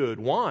 really good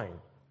wine.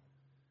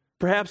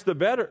 Perhaps the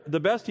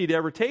best he'd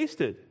ever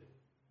tasted.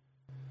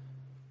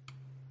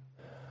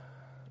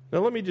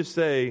 Now let me just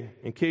say,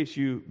 in case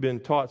you've been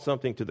taught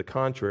something to the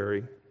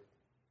contrary,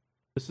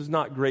 this is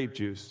not grape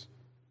juice.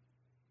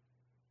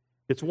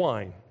 It's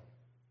wine.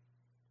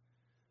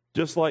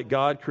 Just like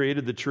God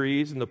created the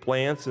trees and the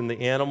plants and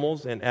the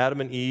animals and Adam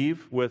and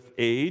Eve with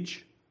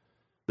age,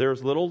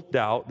 there's little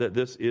doubt that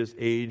this is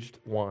aged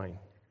wine.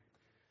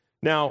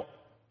 Now,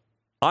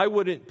 I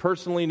wouldn't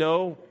personally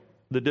know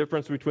the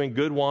difference between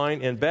good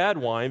wine and bad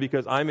wine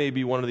because I may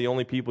be one of the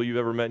only people you've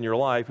ever met in your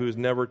life who has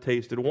never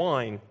tasted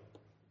wine.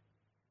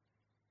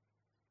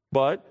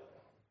 But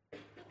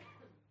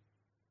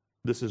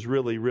this is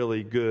really,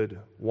 really good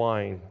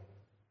wine.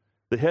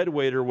 The head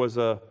waiter was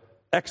an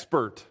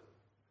expert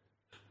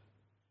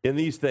in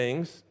these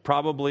things.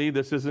 Probably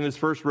this isn't his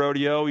first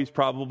rodeo. He's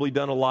probably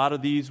done a lot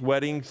of these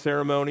wedding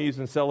ceremonies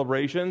and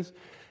celebrations.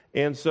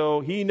 And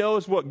so he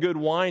knows what good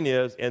wine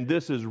is, and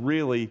this is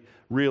really,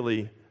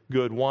 really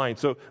good wine.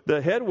 So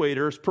the head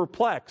waiter is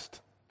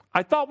perplexed.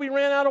 I thought we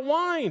ran out of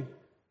wine.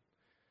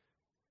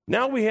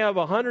 Now we have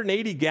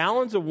 180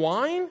 gallons of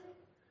wine?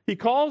 He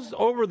calls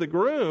over the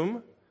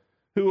groom,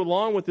 who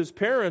along with his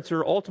parents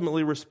are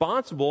ultimately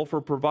responsible for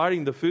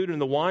providing the food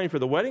and the wine for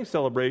the wedding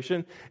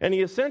celebration. And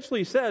he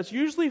essentially says,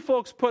 usually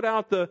folks put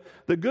out the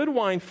good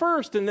wine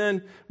first, and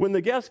then when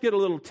the guests get a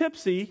little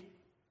tipsy,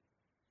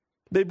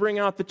 they bring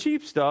out the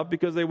cheap stuff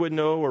because they wouldn't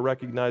know or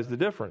recognize the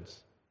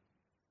difference.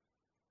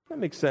 That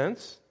makes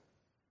sense.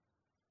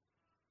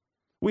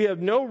 We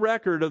have no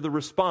record of the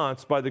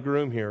response by the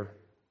groom here,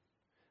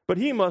 but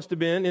he must have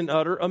been in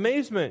utter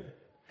amazement.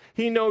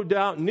 He no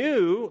doubt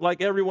knew,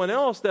 like everyone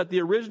else, that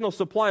the original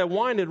supply of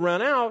wine had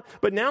run out,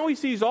 but now he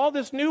sees all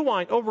this new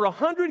wine, over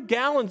 100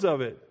 gallons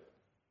of it.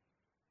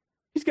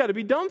 He's got to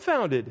be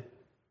dumbfounded.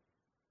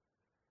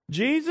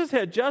 Jesus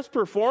had just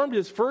performed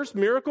his first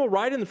miracle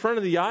right in front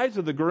of the eyes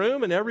of the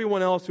groom and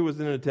everyone else who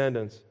was in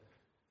attendance.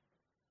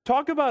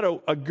 Talk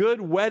about a good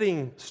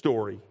wedding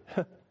story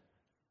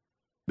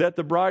that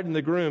the bride and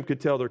the groom could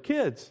tell their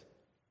kids.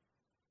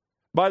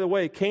 By the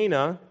way,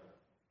 Cana,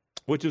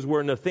 which is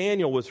where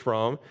Nathanael was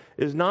from,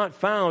 is not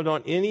found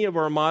on any of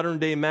our modern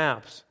day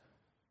maps.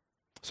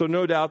 So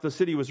no doubt the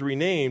city was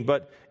renamed,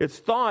 but it's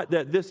thought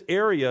that this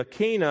area,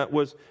 Cana,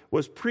 was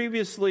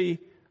previously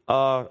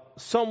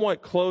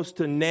somewhat close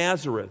to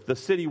Nazareth, the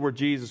city where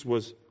Jesus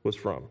was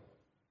from.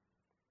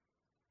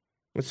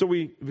 And so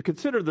we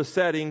consider the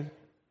setting,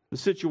 the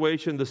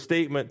situation, the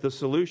statement, the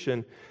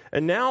solution,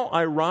 and now,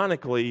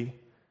 ironically,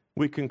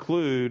 we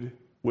conclude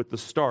with the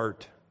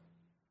start.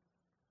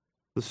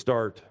 The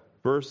start.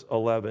 Verse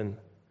 11,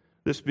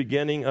 this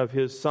beginning of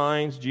his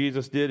signs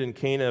Jesus did in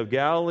Cana of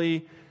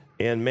Galilee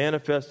and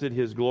manifested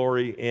his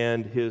glory,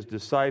 and his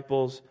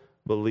disciples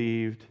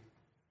believed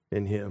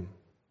in him.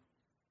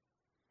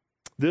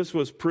 This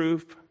was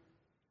proof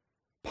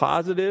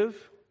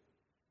positive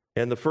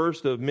and the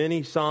first of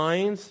many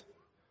signs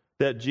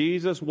that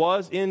Jesus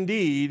was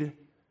indeed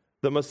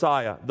the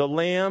Messiah, the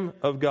Lamb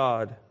of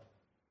God.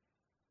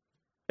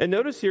 And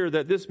notice here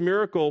that this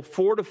miracle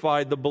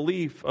fortified the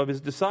belief of his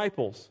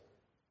disciples.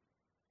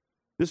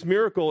 This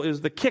miracle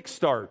is the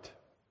kickstart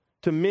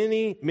to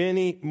many,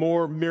 many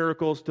more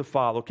miracles to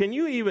follow. Can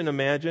you even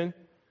imagine?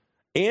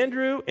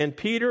 Andrew and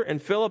Peter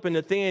and Philip and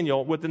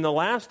Nathanael, within the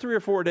last 3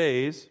 or 4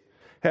 days,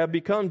 have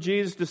become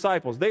Jesus'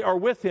 disciples. They are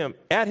with him,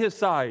 at his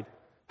side,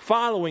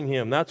 following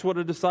him. That's what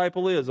a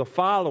disciple is, a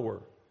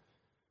follower.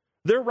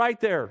 They're right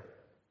there.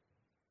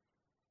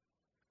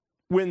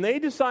 When they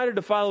decided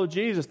to follow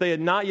Jesus, they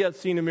had not yet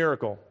seen a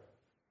miracle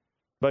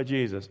by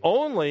Jesus.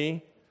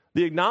 Only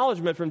the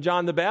acknowledgement from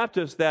John the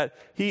Baptist that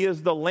he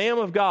is the Lamb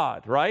of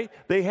God, right?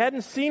 They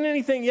hadn't seen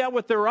anything yet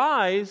with their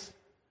eyes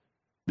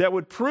that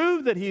would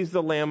prove that he's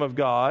the Lamb of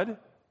God.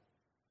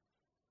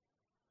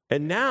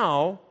 And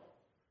now,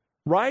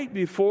 right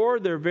before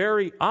their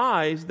very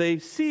eyes, they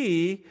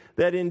see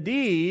that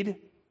indeed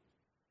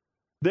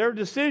their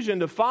decision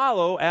to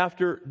follow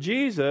after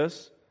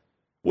Jesus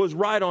was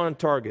right on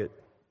target.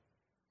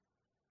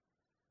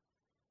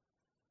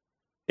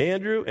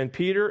 Andrew and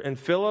Peter and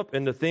Philip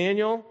and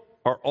Nathanael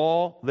are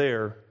all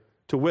there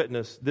to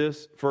witness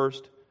this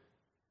first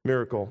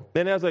miracle.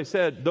 And as I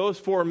said, those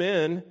 4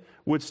 men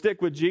would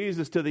stick with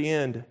Jesus to the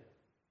end.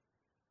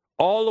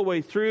 All the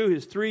way through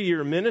his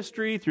 3-year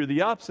ministry, through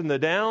the ups and the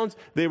downs,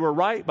 they were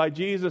right by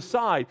Jesus'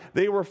 side.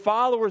 They were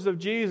followers of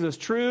Jesus,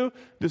 true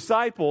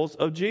disciples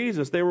of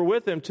Jesus. They were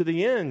with him to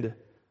the end.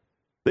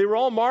 They were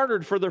all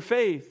martyred for their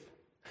faith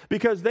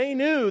because they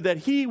knew that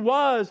he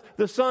was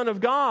the Son of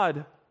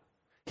God.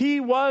 He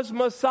was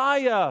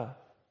Messiah.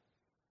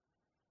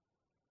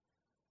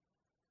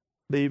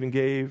 They even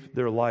gave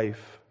their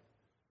life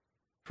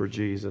for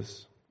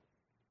Jesus.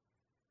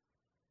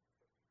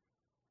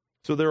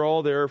 So they're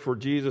all there for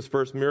Jesus'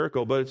 first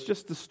miracle, but it's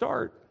just the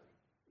start.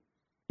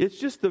 It's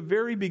just the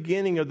very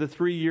beginning of the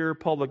 3-year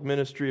public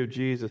ministry of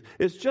Jesus.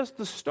 It's just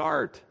the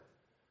start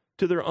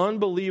to their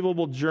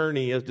unbelievable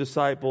journey as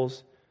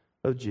disciples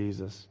of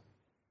Jesus.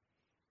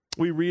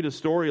 We read a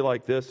story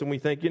like this and we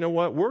think, you know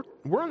what, we're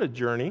on a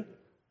journey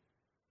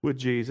with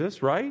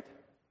Jesus, right?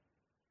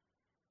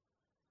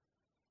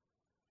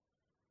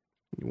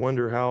 You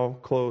wonder how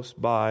close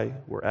by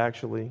we're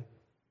actually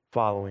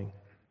following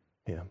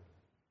him.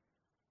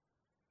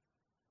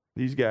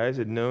 These guys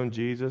had known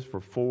Jesus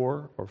for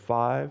 4 or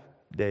 5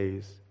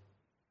 days,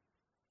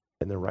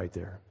 and they're right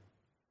there.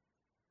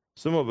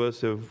 Some of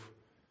us have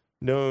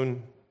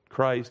known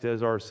Christ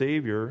as our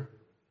Savior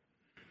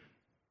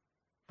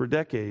for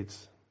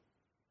decades.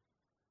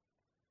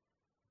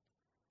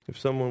 if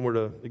someone were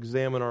to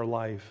examine our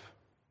life,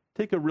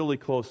 take a really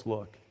close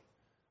look.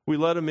 We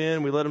let them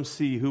in, we let them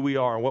see who we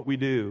are and what we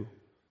do.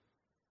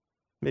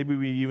 Maybe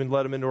we even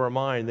let them into our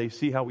mind. They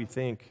see how we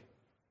think.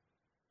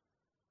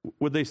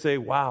 Would they say,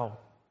 wow,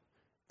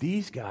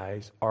 these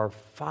guys are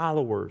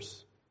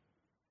followers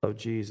of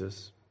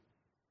Jesus?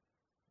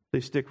 They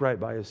stick right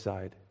by his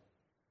side.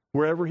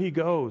 Wherever he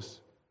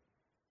goes,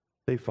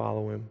 they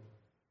follow him.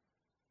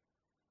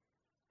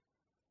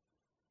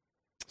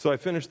 So I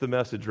finished the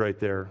message right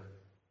there.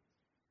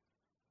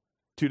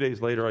 2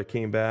 days later, I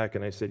came back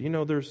and I said,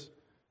 there's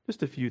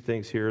just a few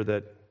things here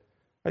that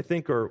I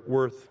think are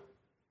worth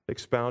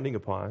expounding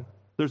upon.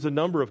 There's a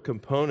number of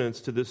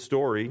components to this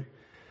story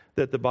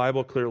that the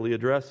Bible clearly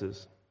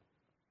addresses.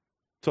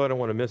 So I don't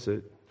want to miss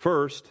it.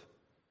 First,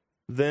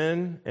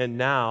 then and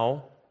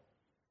now,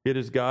 it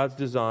is God's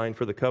design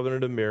for the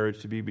covenant of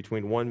marriage to be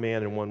between one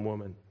man and one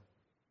woman.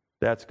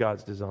 That's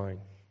God's design.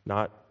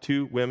 Not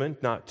two women,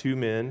 not two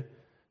men,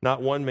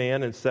 not one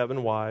man and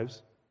 7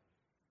 wives.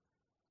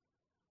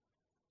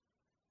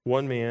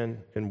 One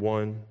man and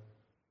one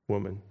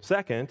woman.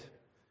 Second,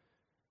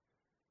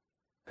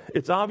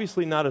 it's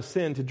obviously not a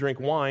sin to drink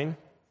wine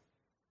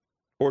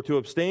or to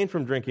abstain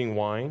from drinking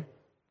wine,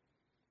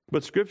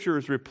 but Scripture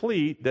is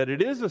replete that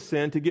it is a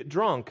sin to get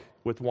drunk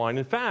with wine.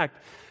 In fact,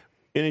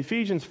 in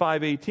Ephesians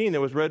 5:18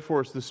 that was read for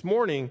us this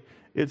morning,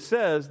 it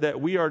says that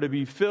we are to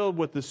be filled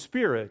with the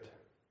Spirit,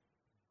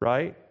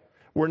 right?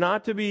 We're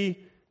not to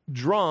be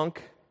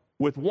drunk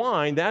with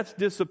wine, that's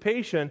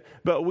dissipation,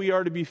 but we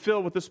are to be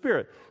filled with the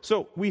Spirit.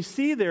 So we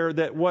see there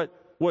that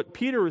what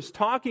Peter is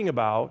talking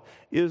about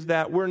is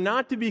that we're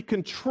not to be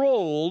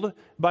controlled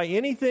by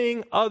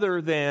anything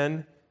other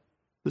than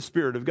the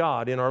Spirit of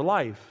God in our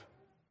life,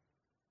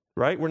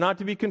 right? We're not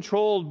to be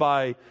controlled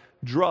by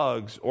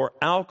drugs or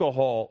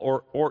alcohol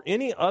or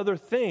any other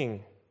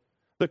thing.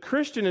 The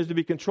Christian is to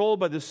be controlled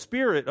by the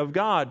Spirit of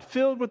God,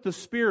 filled with the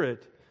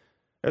Spirit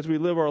as we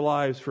live our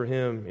lives for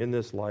him in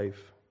this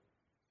life.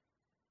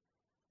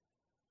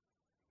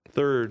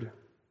 Third,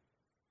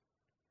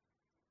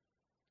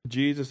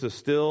 Jesus is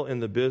still in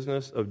the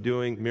business of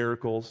doing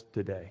miracles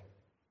today.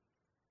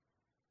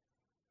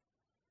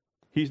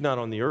 He's not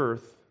on the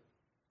earth,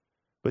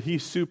 but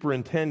he's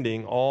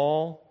superintending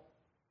all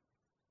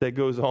that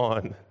goes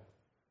on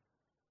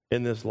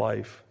in this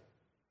life.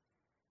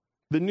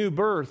 The new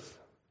birth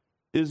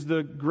is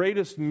the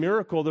greatest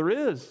miracle there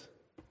is.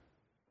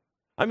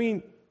 I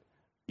mean,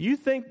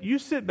 you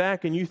sit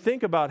back and you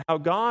think about how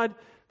God,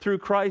 through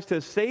Christ,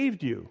 has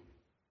saved you,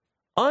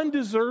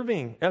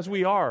 undeserving as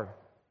we are.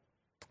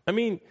 I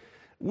mean,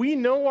 we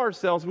know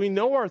ourselves, we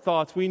know our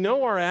thoughts, we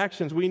know our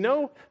actions, we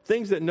know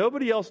things that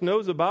nobody else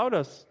knows about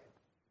us.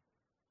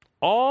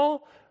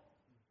 All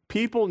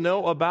people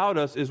know about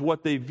us is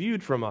what they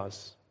viewed from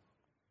us.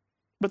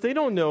 But they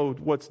don't know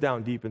what's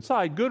down deep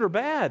inside, good or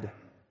bad.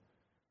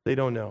 They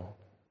don't know.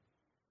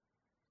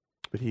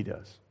 But he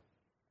does.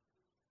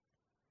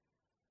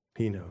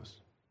 He knows.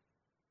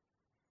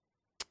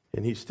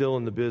 And he's still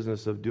in the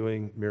business of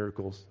doing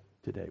miracles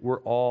today.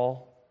 We're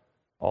all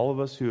of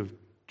us who have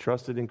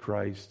trusted in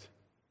Christ,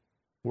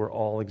 we're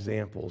all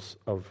examples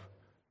of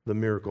the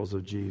miracles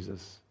of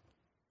Jesus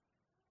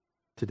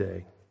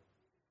today.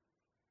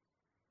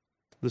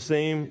 The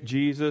same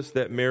Jesus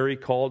that Mary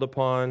called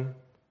upon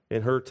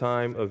in her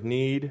time of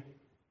need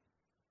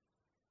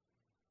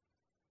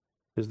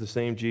is the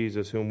same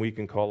Jesus whom we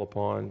can call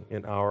upon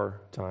in our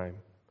time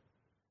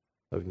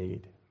of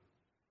need.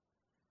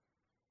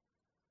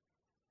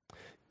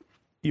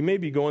 You may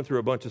be going through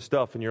a bunch of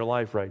stuff in your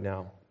life right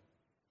now.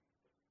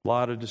 A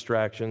lot of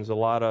distractions, a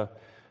lot of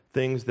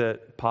things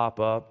that pop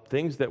up,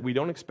 things that we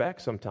don't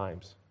expect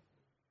sometimes.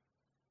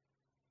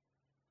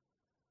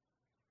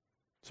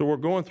 So we're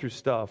going through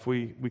stuff.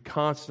 We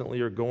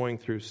constantly are going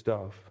through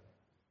stuff.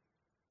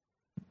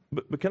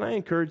 But can I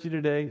encourage you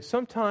today?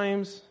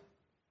 Sometimes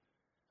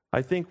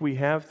I think we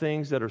have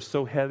things that are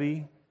so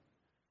heavy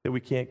that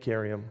we can't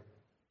carry them.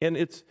 And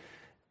it's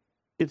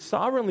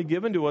sovereignly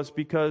given to us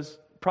because,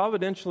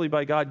 providentially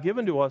by God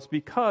given to us,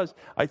 because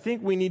I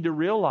think we need to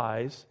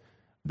realize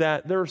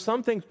that there are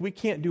some things we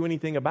can't do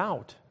anything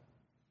about.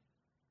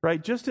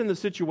 Right? Just in the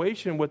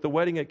situation with the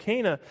wedding at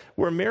Cana,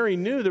 where Mary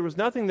knew there was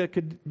nothing that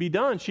could be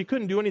done, she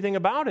couldn't do anything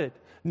about it.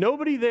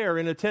 Nobody there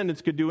in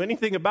attendance could do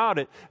anything about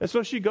it. And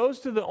so she goes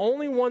to the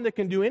only one that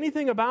can do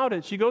anything about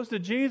it. She goes to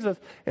Jesus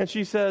and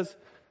she says,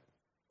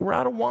 "We're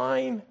out of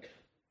wine.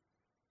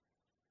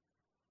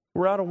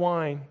 We're out of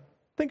wine."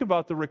 Think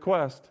about the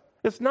request.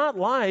 It's not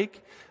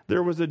like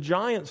there was a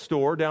giant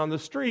store down the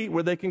street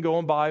where they can go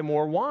and buy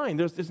more wine.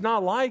 It's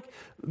not like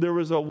there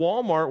was a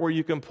Walmart where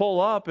you can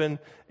pull up and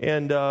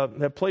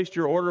have placed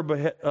your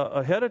order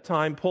ahead of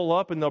time, pull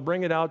up, and they'll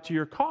bring it out to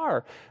your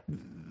car.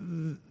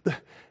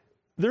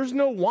 There's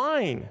no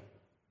wine.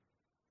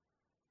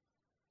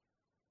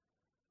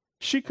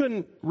 She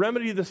couldn't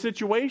remedy the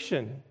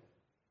situation.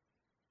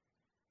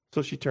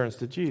 So she turns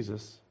to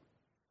Jesus.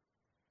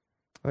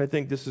 I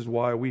think this is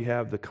why we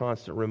have the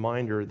constant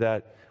reminder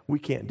that we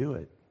can't do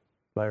it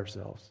by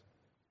ourselves.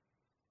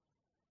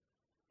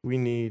 We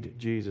need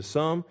Jesus.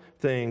 Some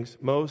things,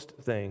 most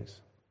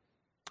things,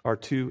 are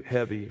too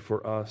heavy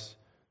for us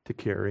to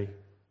carry.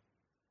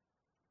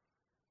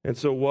 And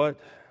so what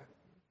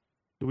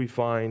do we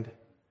find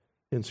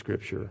in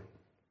Scripture?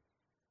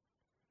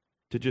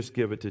 To just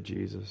give it to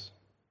Jesus.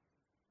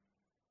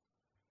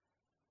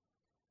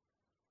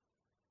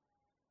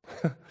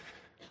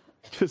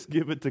 Just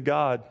give it to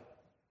God.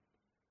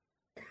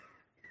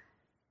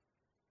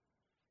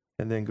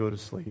 And then go to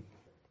sleep.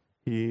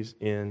 He's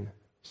in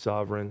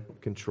sovereign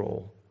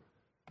control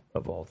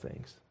of all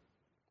things.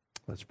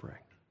 Let's pray.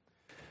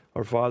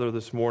 Our Father,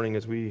 this morning,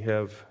 as we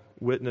have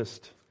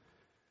witnessed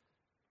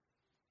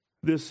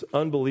this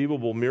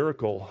unbelievable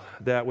miracle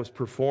that was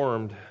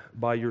performed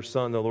by your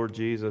Son, the Lord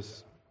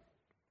Jesus,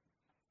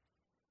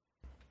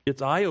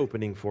 it's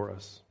eye-opening for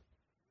us.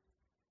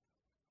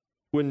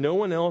 When no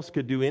one else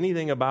could do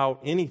anything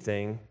about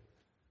anything,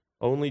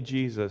 only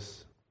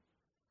Jesus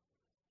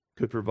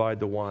could provide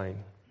the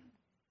wine.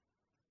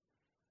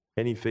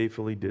 And he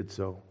faithfully did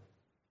so.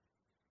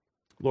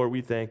 Lord,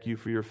 we thank you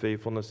for your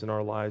faithfulness in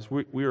our lives.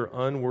 We are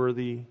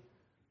unworthy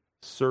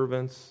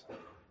servants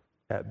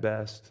at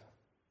best.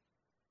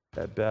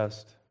 At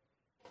best.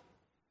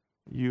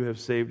 You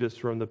have saved us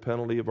from the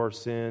penalty of our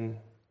sin.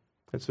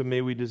 And so may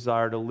we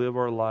desire to live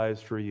our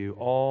lives for you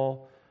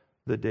all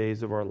the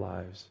days of our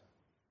lives.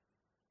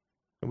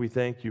 And we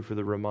thank you for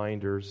the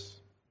reminders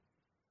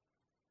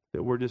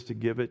that we're just to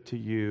give it to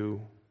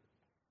you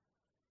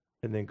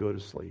and then go to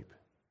sleep,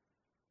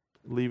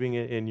 leaving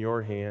it in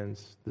your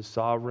hands, the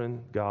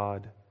sovereign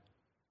God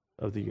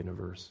of the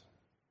universe.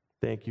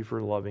 Thank you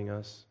for loving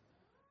us,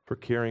 for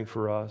caring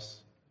for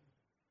us,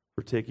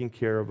 for taking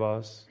care of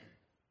us,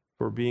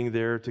 for being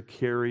there to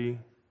carry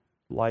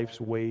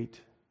life's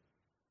weight.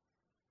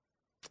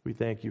 We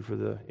thank you for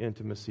the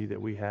intimacy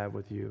that we have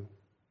with you.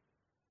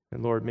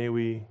 And Lord, may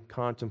we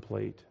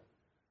contemplate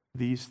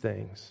these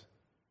things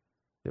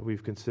that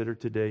we've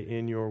considered today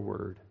in your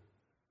word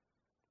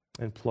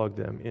and plug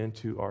them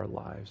into our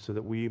lives so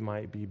that we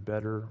might be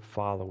better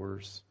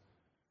followers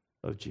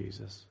of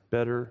Jesus,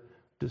 better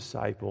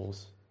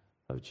disciples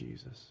of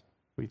Jesus.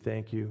 We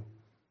thank you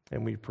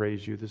and we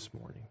praise you this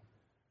morning.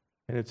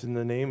 And it's in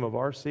the name of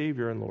our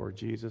Savior and Lord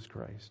Jesus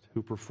Christ,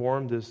 who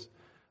performed this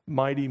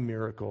mighty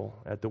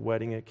miracle at the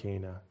wedding at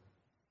Cana.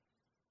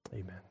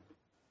 Amen.